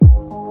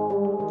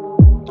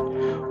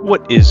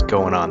What is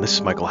going on? This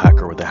is Michael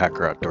Hacker with the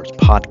Hacker Outdoors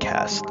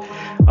podcast.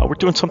 We're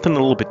doing something a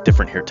little bit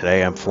different here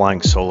today. I'm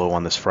flying solo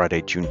on this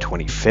Friday, June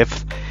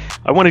 25th.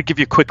 I wanted to give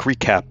you a quick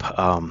recap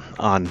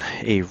on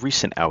a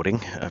recent outing.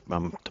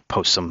 I'm to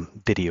post some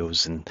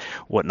videos and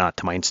whatnot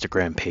to my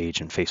Instagram page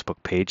and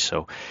Facebook page.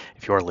 So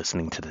if you are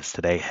listening to this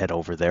today, head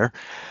over there.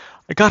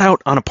 I got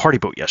out on a party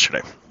boat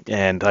yesterday,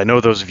 and I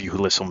know those of you who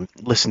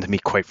listen to me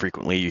quite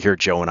frequently, you hear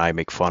Joe and I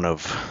make fun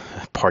of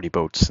party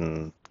boats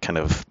and kind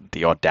of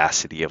the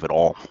audacity of it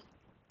all.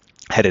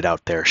 Headed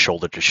out there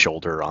shoulder to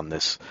shoulder on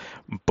this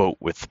boat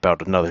with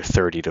about another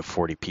 30 to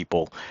 40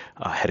 people,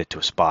 headed to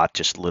a spot,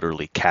 just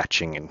literally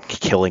catching and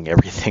killing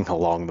everything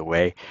along the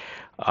way.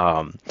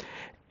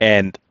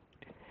 And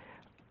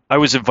I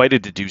was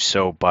invited to do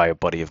so by a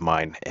buddy of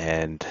mine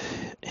and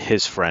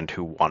his friend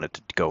who wanted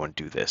to go and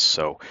do this.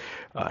 So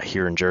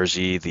here in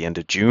Jersey, the end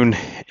of June,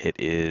 it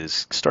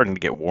is starting to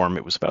get warm.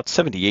 It was about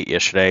 78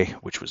 yesterday,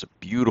 which was a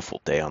beautiful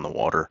day on the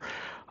water.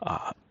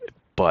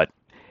 But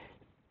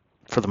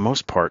for the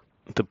most part,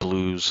 the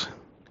blues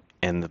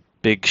and the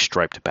big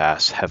striped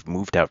bass have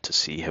moved out to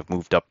sea, have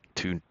moved up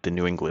to the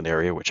New England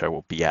area, which I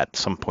will be at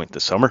some point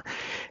this summer.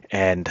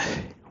 And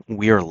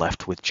we are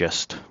left with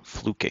just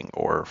fluking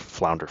or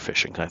flounder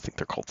fishing. I think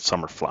they're called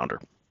summer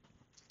flounder.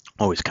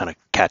 Always kind of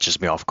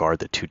catches me off guard,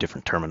 the two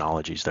different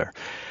terminologies there.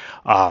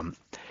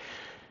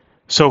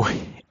 So,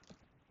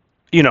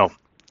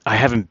 I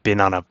haven't been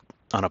on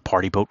a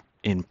party boat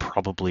in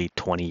probably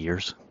 20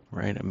 years,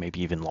 right?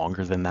 Maybe even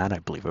longer than that. I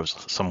believe I was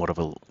somewhat of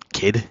a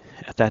kid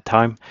at that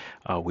time.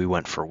 We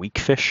went for weak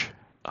fish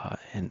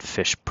and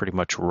fished pretty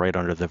much right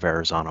under the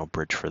Verrazano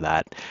Bridge for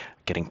that,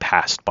 getting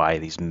passed by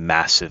these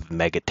massive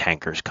mega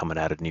tankers coming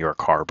out of New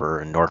York Harbor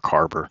and Newark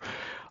Harbor.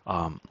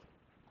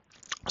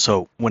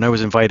 So when I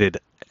was invited,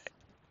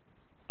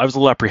 I was a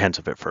little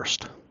apprehensive at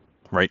first,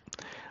 right?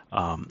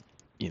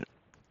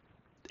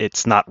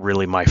 It's not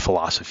really my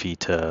philosophy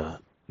to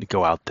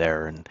go out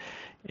there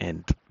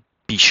and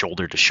be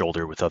shoulder to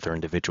shoulder with other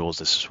individuals.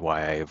 This is why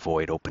I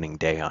avoid opening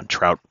day on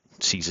trout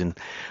season.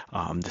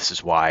 This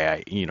is why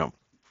I,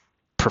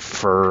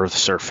 prefer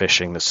surf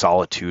fishing, the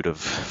solitude of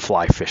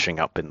fly fishing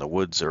up in the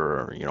woods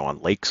or,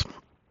 on lakes.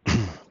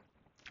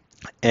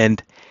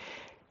 And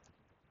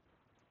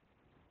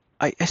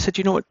I said,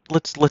 you know what,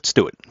 let's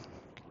do it.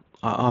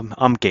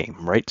 I'm game,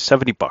 right?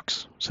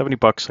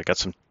 $70. I got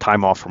some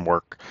time off from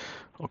work.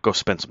 I'll go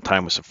spend some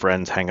time with some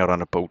friends, hang out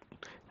on a boat.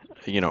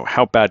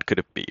 How bad could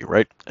it be,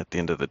 right? At the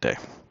end of the day.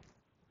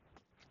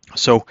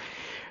 So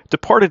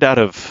departed out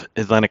of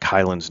Atlantic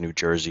Highlands, New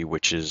Jersey,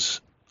 which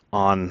is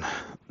on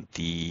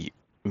the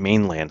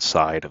mainland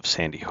side of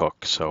Sandy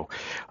Hook. So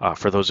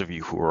for those of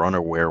you who are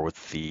unaware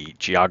with the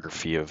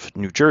geography of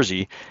New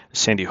Jersey,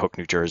 Sandy Hook,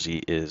 New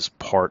Jersey is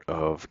part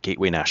of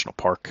Gateway National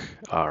Park,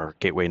 or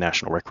Gateway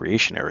National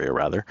Recreation Area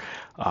rather,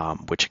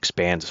 which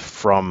expands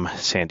from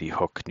Sandy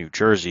Hook, New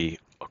Jersey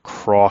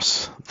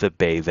across the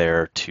bay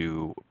there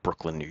to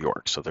Brooklyn, New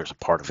York. So there's a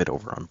part of it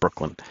over on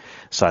Brooklyn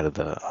side of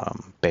the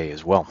bay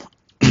as well.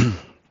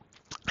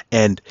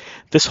 And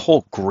this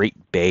whole Great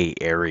Bay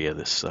area,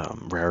 this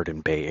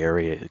Raritan Bay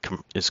area,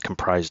 is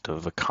comprised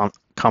of a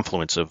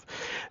confluence of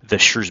the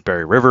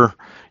Shrewsbury River.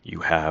 You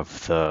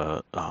have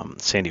the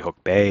Sandy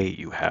Hook Bay.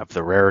 You have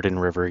the Raritan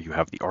River. You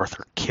have the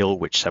Arthur Kill,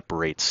 which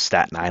separates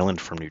Staten Island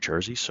from New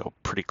Jersey, so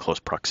pretty close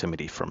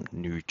proximity from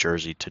New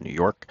Jersey to New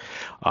York.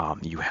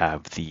 You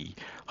have the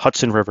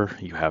Hudson River.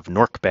 You have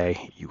Newark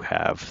Bay. You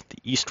have the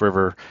East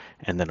River,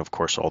 and then, of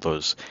course, all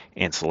those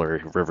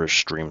ancillary rivers,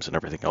 streams, and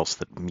everything else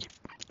that meet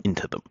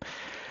into them.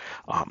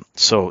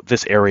 So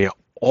this area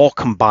all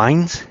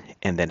combines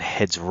and then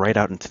heads right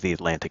out into the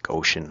Atlantic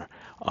Ocean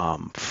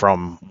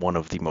from one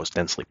of the most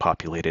densely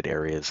populated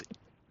areas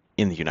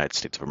in the United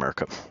States of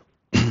America.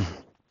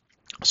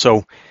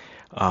 So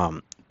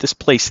this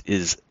place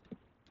is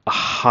a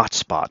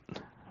hotspot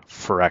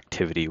for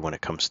activity when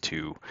it comes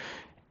to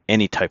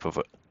any type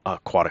of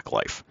aquatic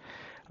life.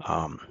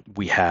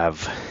 We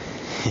have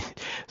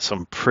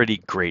some pretty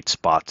great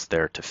spots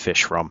there to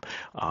fish from.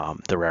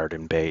 The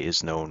Raritan Bay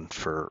is known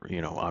for,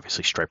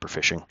 obviously striper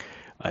fishing.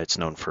 It's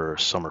known for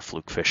summer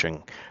fluke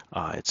fishing.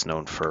 It's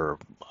known for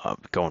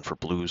going for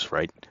blues,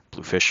 right?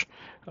 Bluefish,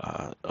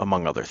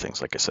 among other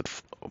things. Like I said,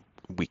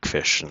 weak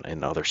fish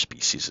and other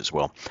species as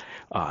well.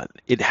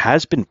 It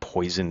has been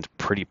poisoned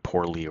pretty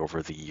poorly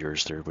over the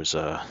years. There was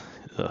a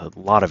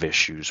lot of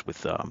issues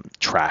with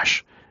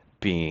trash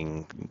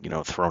being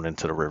thrown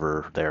into the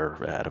river there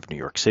out of New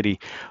York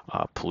City.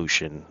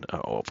 Pollution,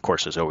 of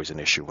course, is always an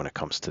issue when it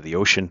comes to the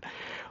ocean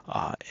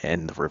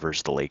and the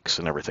rivers, the lakes,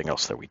 and everything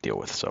else that we deal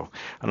with. So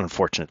an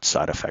unfortunate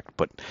side effect,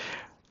 but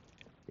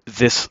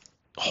this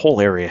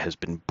whole area has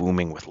been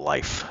booming with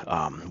life.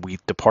 We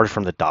departed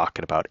from the dock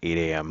at about 8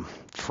 a.m.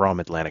 from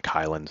Atlantic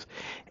Highlands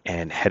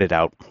and headed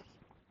out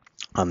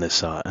on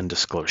this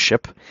undisclosed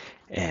ship.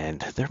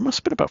 And there must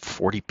have been about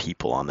 40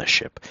 people on this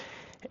ship.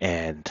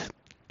 And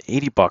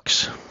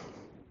 $80,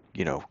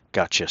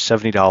 got you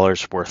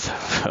 $70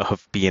 worth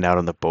of being out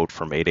on the boat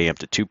from 8 a.m.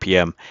 to 2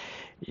 p.m.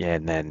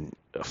 And then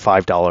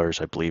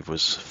 $5, I believe,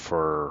 was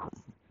for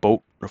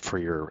boat for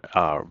your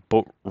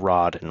boat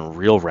rod and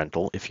reel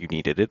rental if you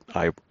needed it.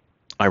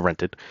 I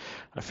rented.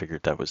 I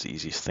figured that was the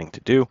easiest thing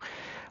to do.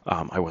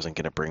 I wasn't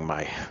going to bring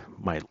my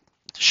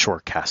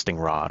shore casting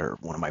rod or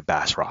one of my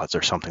bass rods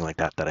or something like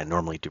that that I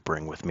normally do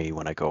bring with me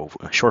when I go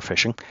shore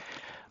fishing.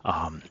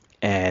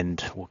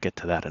 And we'll get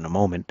to that in a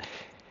moment.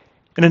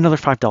 And another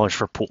 $5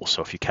 for a pool.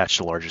 So if you catch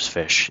the largest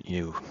fish,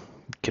 you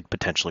could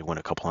potentially win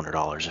a couple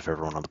 $100 if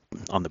everyone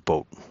on the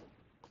boat,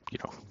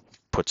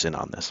 puts in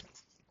on this.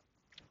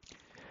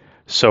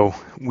 So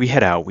we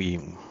head out. We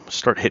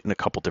start hitting a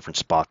couple different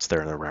spots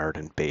there in the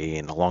Raritan Bay,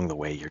 and along the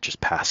way, you're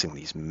just passing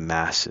these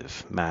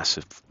massive,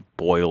 massive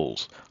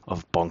boils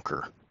of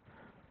bunker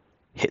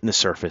hitting the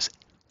surface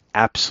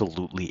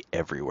absolutely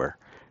everywhere.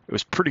 It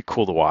was pretty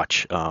cool to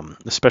watch,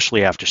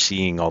 especially after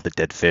seeing all the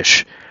dead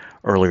fish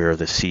earlier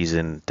this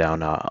season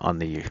down on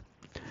the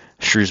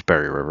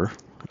Shrewsbury River.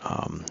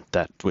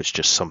 That was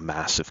just some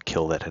massive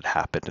kill that had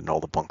happened, and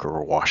all the bunker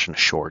were washing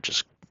ashore,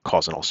 just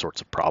causing all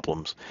sorts of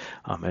problems,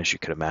 as you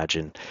could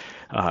imagine.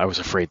 I was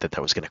afraid that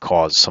was going to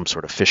cause some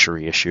sort of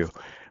fishery issue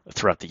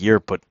throughout the year,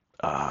 but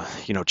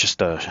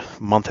just a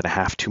month and a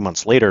half, 2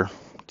 months later,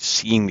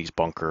 seeing these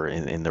bunker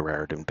in the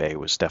Raritan Bay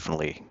was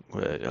definitely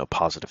a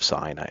positive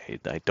sign.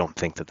 I don't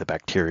think that the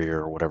bacteria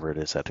or whatever it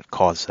is that had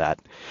caused that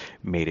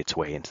made its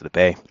way into the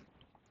bay.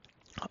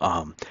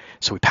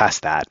 So we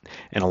passed that,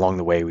 and along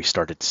the way we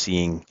started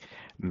seeing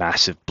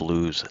massive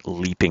blues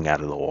leaping out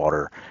of the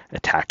water,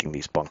 attacking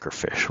these bunker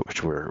fish,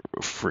 which were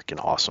freaking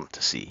awesome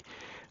to see.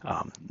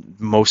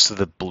 Most of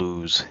the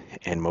blues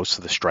and most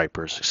of the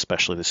stripers,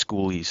 especially the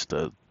schoolies,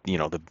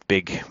 the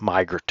big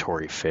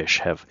migratory fish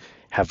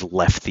have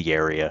left the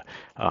area.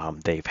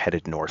 They've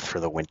headed north for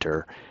the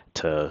winter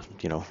to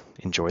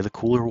enjoy the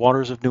cooler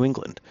waters of New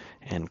England,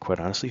 and quite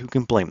honestly, who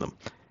can blame them?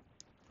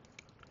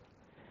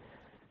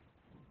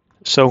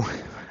 So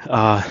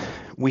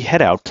we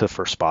head out to the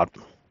first spot,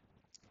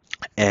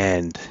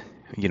 and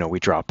we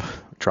drop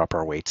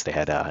our weights. They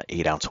had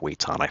 8-ounce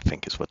weights on, I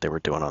think, is what they were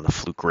doing on the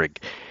fluke rig,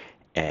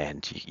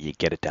 and you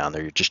get it down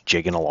there. You're just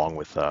jigging along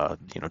with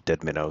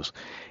dead minnows,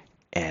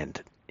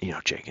 and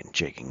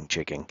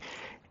jigging,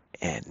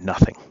 and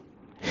nothing.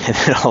 And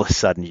then all of a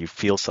sudden you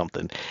feel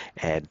something,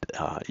 and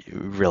you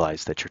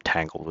realize that you're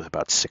tangled with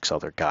about 6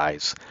 other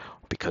guys,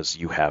 because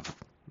you have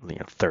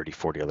 30,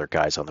 40 other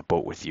guys on the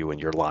boat with you, and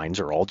your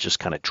lines are all just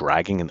kind of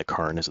dragging in the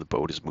current as the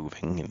boat is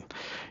moving, and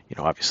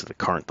obviously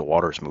the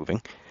water is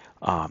moving.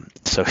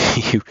 So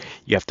you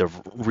have to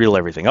reel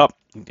everything up,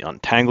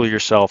 untangle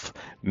yourself,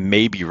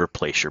 maybe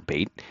replace your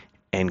bait,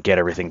 and get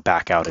everything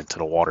back out into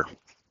the water.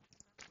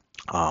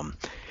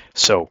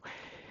 So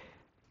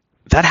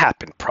that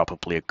happened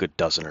probably a good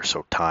dozen or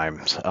so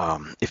times.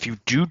 If you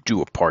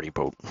do a party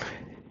boat,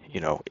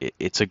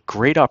 it's a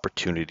great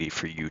opportunity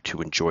for you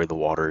to enjoy the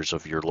waters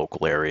of your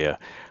local area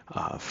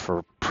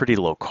for pretty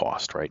low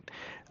cost, right?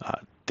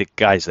 The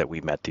guys that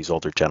we met, these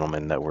older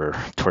gentlemen that were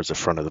towards the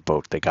front of the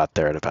boat, they got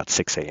there at about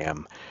 6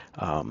 a.m.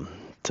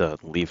 To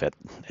leave at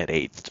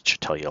 8. That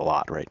should tell you a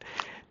lot, right?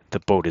 The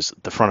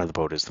front of the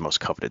boat is the most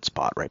coveted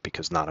spot, right?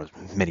 Because not as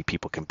many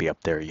people can be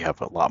up there. You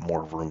have a lot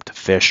more room to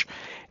fish.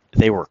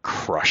 They were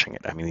crushing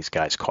it. I mean, these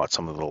guys caught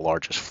some of the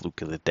largest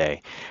fluke of the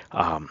day.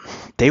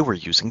 They were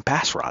using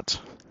bass rods.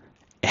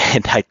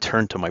 And I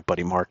turned to my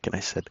buddy Mark and I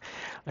said,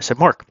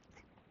 Mark,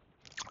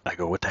 I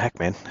go, what the heck,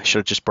 man? I should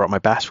have just brought my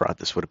bass rod.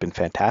 This would have been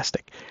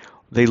fantastic.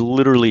 They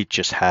literally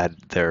just had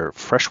their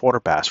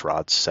freshwater bass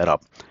rods set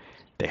up.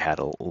 They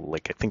had I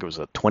think it was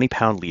a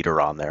 20-pound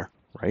leader on there,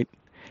 right?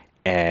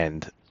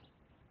 And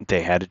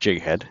they had a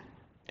jig head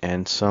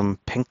and some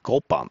pink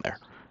gulp on there.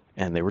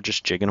 And they were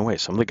just jigging away.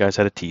 Some of the guys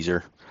had a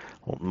teaser.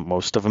 Well,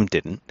 most of them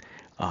didn't.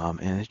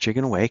 And it's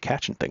jigging away,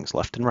 catching things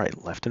left and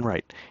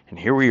right. And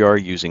here we are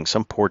using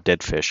some poor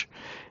dead fish,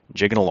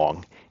 jigging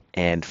along.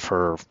 And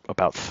for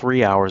about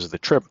 3 hours of the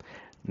trip,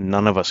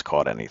 none of us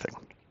caught anything.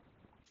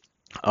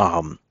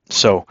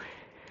 So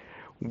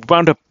we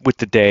wound up with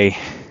the day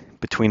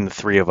between the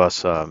 3 of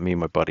us, me,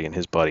 my buddy, and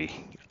his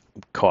buddy.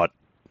 I caught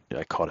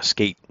a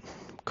skate,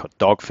 caught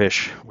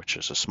dogfish, which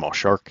is a small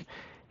shark,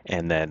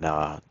 and then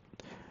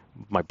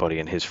my buddy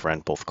and his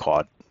friend both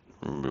caught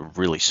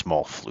really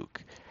small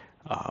fluke.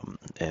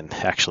 And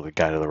actually, the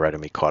guy to the right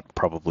of me caught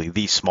probably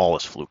the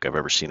smallest fluke I've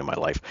ever seen in my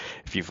life.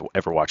 If you've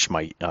ever watched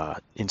my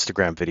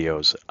Instagram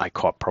videos, I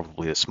caught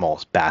probably the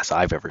smallest bass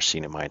I've ever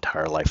seen in my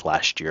entire life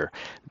last year.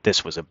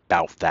 This was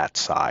about that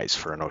size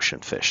for an ocean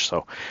fish.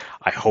 So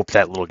I hope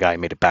that little guy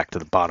made it back to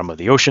the bottom of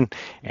the ocean,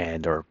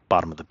 or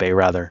bottom of the bay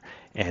rather,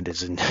 and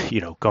is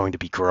going to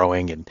be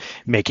growing and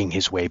making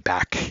his way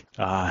back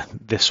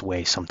this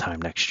way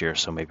sometime next year.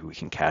 So maybe we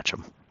can catch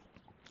him.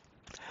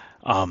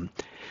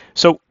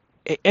 So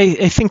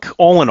I think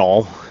all in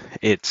all,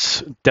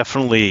 it's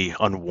definitely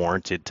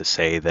unwarranted to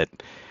say that,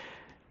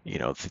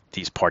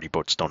 these party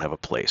boats don't have a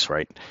place,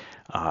 right?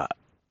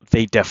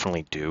 They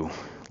definitely do.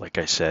 Like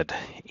I said,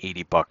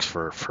 $80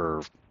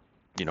 for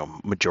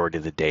majority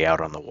of the day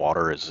out on the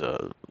water is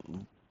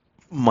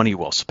money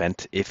well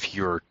spent if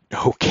you're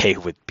okay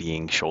with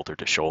being shoulder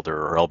to shoulder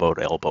or elbow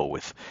to elbow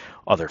with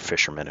other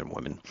fishermen and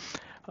women.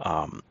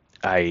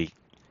 I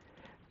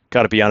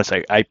got to be honest,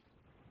 I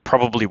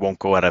probably won't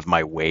go out of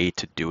my way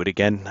to do it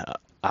again.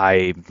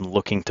 I'm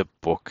looking to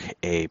book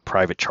a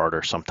private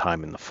charter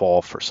sometime in the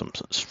fall for some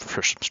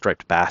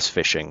striped bass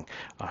fishing,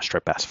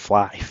 striped bass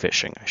fly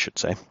fishing, I should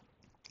say.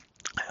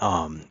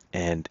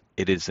 And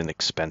it is an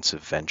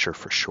expensive venture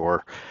for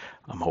sure.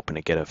 I'm hoping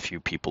to get a few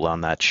people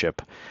on that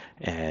ship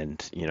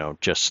and,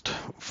 just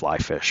fly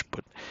fish.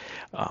 But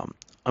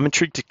I'm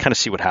intrigued to kind of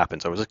see what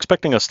happens. I was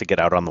expecting us to get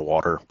out on the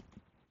water,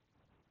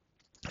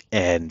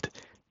 and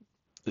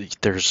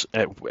there's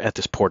at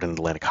this port in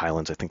Atlantic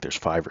Highlands, I think there's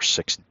 5 or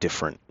 6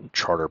 different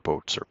charter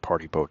boats or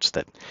party boats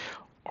that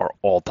are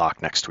all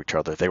docked next to each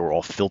other. They were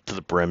all filled to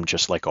the brim,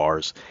 just like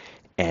ours.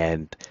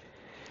 And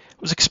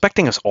was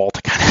expecting us all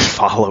to kind of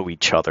follow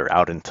each other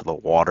out into the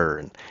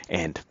water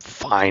and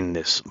find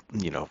this,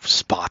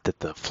 spot that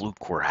the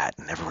fluke were at,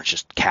 and everyone's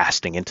just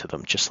casting into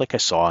them, just like I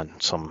saw in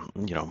some,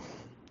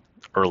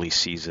 early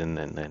season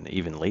and then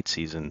even late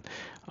season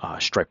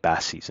striped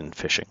bass season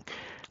fishing,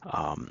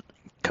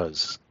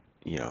 because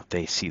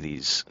they see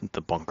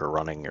the bunker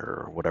running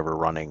or whatever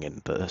running,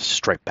 and the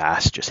striped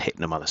bass just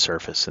hitting them on the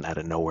surface, and out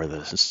of nowhere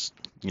this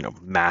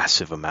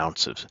massive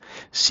amounts of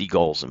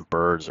seagulls and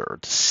birds are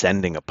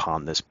descending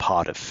upon this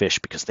pot of fish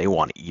because they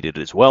want to eat it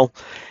as well.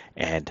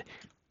 And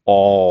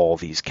all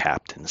these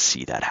captains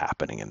see that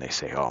happening, and they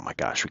say, oh my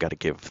gosh, we got to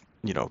give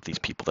these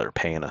people that are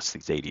paying us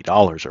these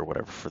 $80 or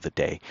whatever for the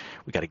day,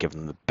 we got to give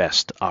them the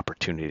best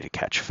opportunity to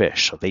catch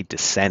fish. So they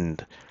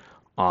descend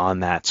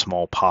on that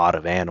small pod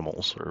of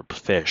animals or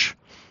fish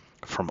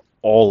from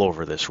all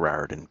over this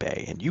Raritan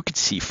Bay, and you could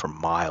see for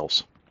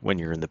miles when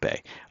you're in the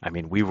bay. I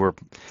mean, we were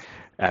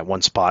at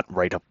one spot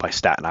right up by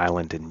Staten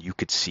Island, and you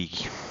could see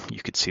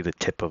the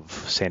tip of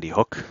Sandy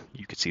Hook,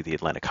 you could see the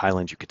Atlantic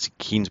Highlands, you could see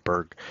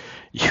Keensburg,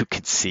 you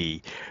could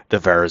see the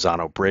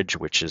Verrazano Bridge,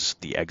 which is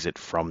the exit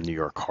from New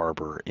York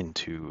Harbor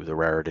into the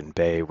Raritan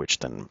Bay, which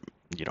then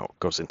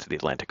goes into the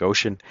Atlantic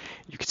Ocean.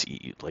 You could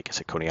see, like I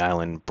said, Coney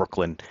Island,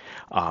 Brooklyn.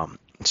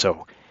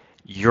 So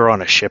you're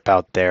on a ship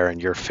out there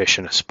and you're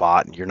fishing a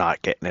spot and you're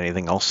not getting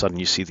anything. All of a sudden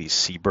you see these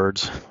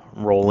seabirds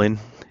roll in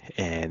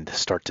and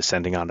start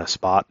descending on a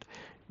spot.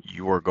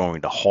 You are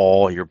going to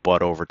haul your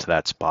butt over to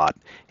that spot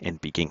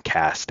and begin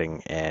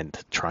casting and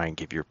try and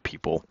give your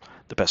people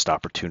the best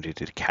opportunity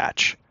to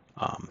catch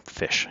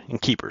fish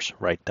and keepers,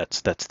 right?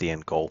 That's the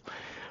end goal.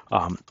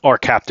 Our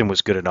captain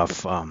was good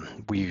enough.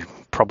 We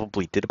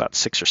probably did about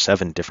 6 or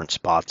 7 different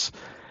spots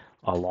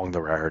along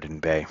the Raritan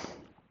Bay,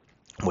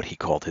 what he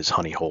called his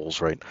honey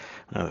holes, right?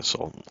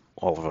 So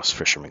all of us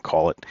fishermen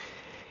call it.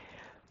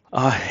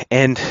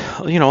 And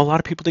a lot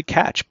of people did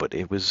catch, but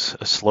it was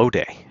a slow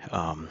day.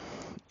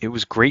 It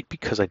was great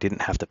because I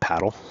didn't have to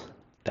paddle.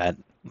 That,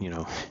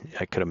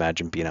 I could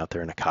imagine being out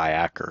there in a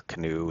kayak or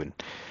canoe and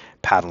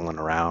paddling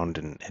around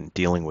and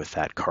dealing with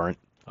that current,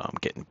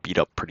 getting beat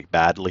up pretty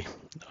badly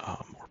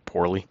or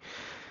poorly.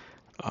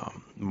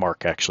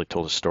 Mark actually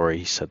told a story.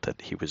 He said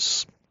that he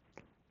was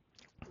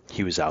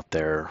out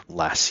there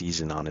last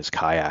season on his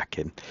kayak,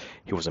 and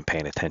he wasn't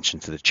paying attention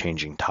to the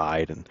changing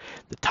tide, and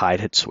the tide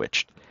had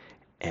switched,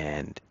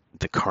 and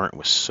the current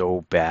was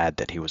so bad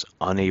that he was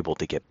unable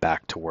to get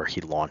back to where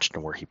he launched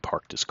and where he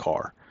parked his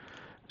car.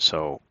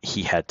 So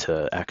he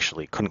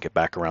couldn't get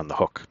back around the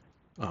hook,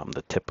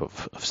 the tip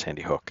of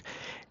Sandy Hook,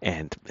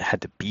 and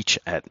had to beach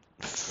at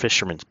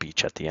Fisherman's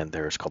Beach at the end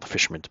there. It's called the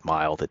Fisherman's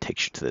Mile, that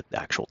takes you to the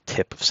actual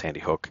tip of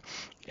Sandy Hook.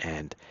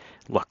 And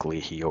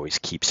luckily he always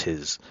keeps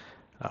his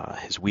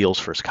wheels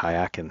for his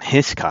kayak and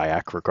his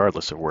kayak,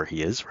 regardless of where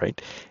he is, right?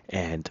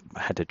 And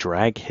had to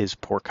drag his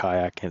poor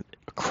kayak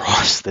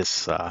across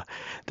this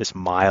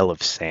mile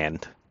of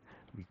sand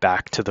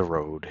back to the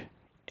road,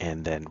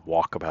 and then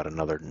walk about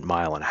another 1.5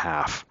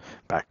 miles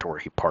back to where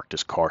he parked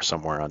his car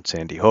somewhere on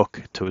Sandy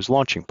Hook to his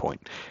launching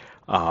point.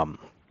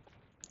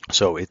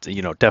 So it's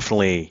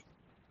definitely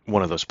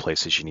one of those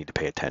places you need to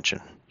pay attention.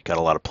 You got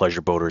a lot of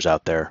pleasure boaters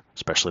out there,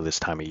 especially this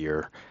time of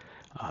year.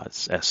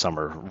 As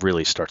summer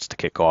really starts to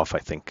kick off, I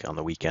think on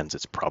the weekends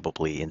it's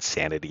probably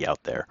insanity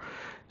out there.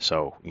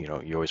 So,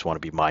 you always want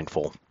to be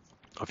mindful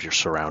of your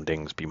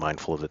surroundings, be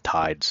mindful of the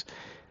tides.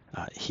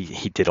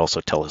 He did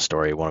also tell a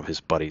story. One of his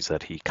buddies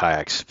that he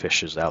kayaks,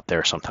 fishes out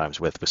there sometimes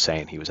with, was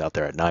saying he was out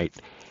there at night,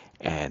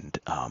 and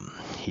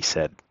he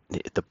said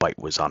the bite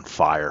was on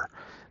fire.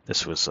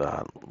 This was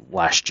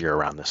last year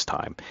around this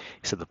time.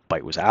 He said the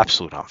bite was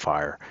absolute on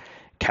fire,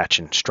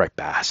 catching striped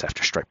bass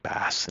after striped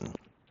bass, and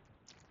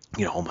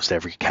almost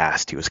every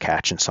cast he was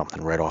catching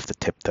something right off the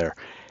tip there.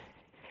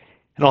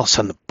 And all of a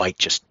sudden the bite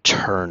just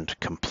turned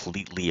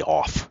completely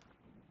off.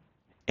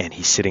 And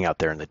he's sitting out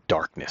there in the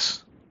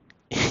darkness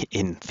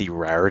in the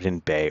Raritan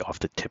Bay off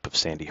the tip of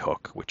Sandy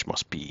Hook, which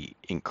must be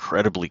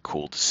incredibly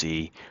cool to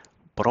see,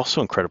 but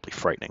also incredibly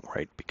frightening,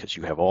 right? Because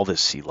you have all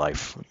this sea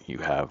life. You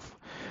have,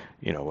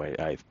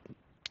 I've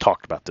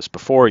talked about this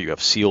before. You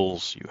have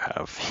seals, you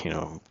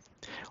have,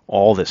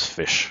 all this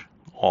fish,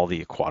 all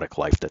the aquatic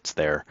life that's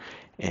there,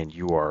 and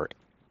you are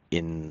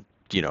in,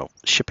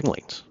 shipping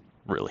lanes,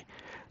 really.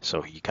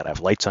 So you got to have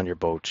lights on your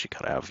boats. You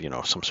got to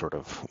have, some sort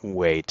of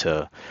way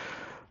to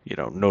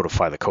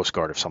notify the Coast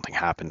Guard if something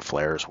happened,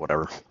 flares,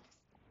 whatever.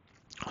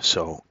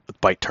 So the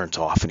bite turns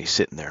off and he's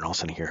sitting there, and all of a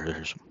sudden he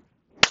hears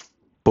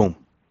boom,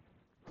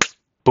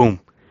 boom.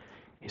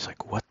 He's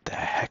like, what the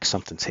heck?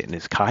 Something's hitting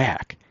his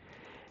kayak.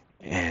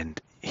 And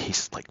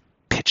he's like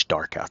pitch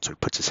dark out. So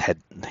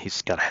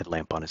he's got a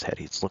headlamp on his head.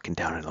 He's looking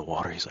down into the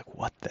water. He's like,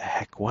 what the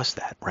heck was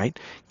that, right?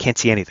 Can't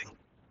see anything.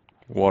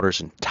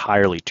 Water's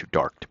entirely too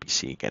dark to be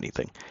seeing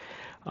anything.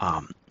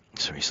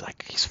 So he's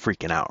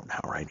freaking out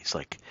now, right? He's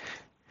like,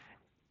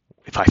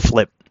 if I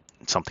flip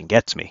and something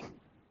gets me,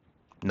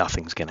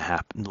 nothing's going to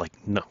happen. Like,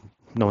 no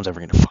one's ever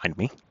going to find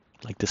me.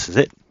 Like, this is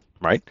it,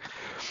 right?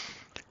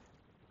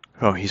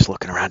 Oh, he's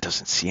looking around,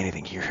 doesn't see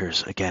anything. He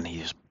hears again,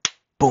 he's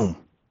boom,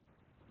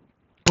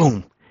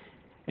 boom.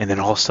 And then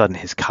all of a sudden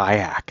his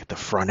kayak, the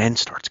front end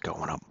starts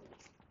going up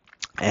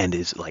and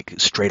is like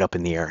straight up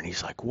in the air. And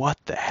he's like, what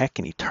the heck?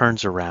 And he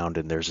turns around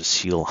and there's a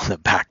seal on the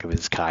back of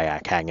his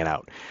kayak hanging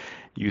out,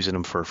 using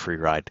him for a free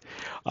ride.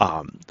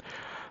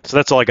 So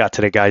that's all I got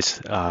today,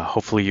 guys.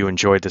 Hopefully you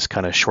enjoyed this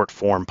kind of short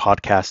form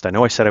podcast. I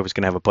know I said I was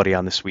going to have a buddy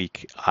on this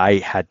week. I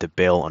had to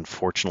bail,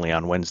 unfortunately,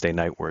 on Wednesday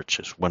night, which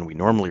is when we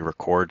normally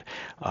record.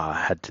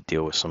 Had to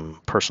deal with some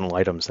personal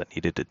items that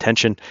needed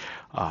attention.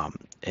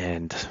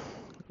 And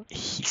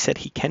he said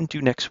he can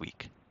do next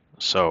week.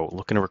 So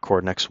looking to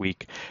record next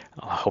week.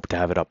 I hope to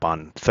have it up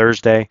on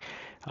Thursday.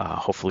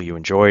 Hopefully you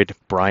enjoyed.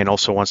 Brian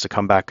also wants to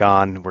come back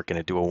on. We're going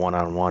to do a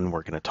one-on-one.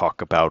 We're going to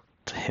talk about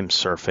him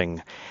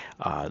surfing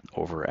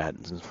over at,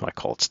 I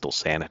call it still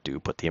Xanadu,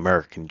 but the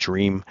American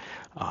Dream,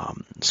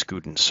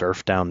 Scoot and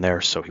Surf down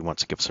there. So he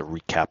wants to give us a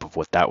recap of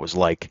what that was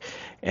like.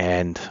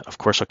 And of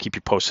course, I'll keep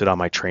you posted on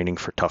my training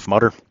for Tough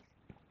Mudder.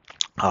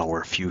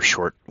 We're a few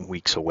short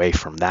weeks away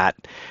from that.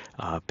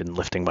 I've been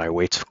lifting my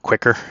weights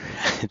quicker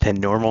than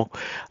normal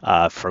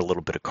for a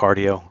little bit of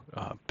cardio.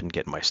 Been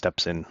getting my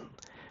steps in.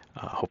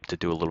 Hope to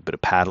do a little bit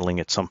of paddling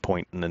at some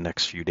point in the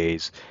next few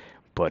days.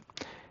 But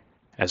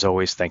as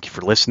always, thank you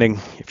for listening.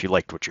 If you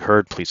liked what you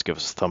heard, please give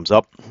us a thumbs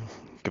up,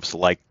 give us a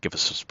like, give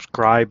us a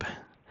subscribe.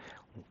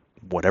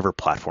 Whatever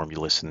platform you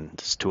listen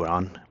to it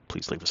on,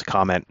 please leave us a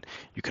comment.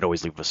 You can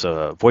always leave us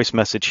a voice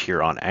message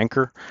here on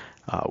Anchor.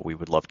 We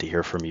would love to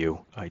hear from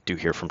you. I do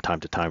hear from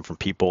time to time from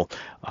people,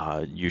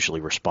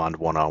 usually respond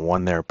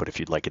one-on-one there, but if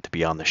you'd like it to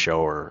be on the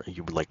show or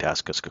you would like to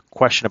ask us a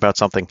question about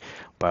something,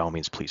 by all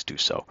means, please do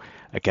so.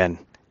 Again,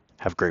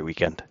 have a great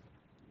weekend.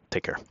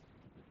 Take care.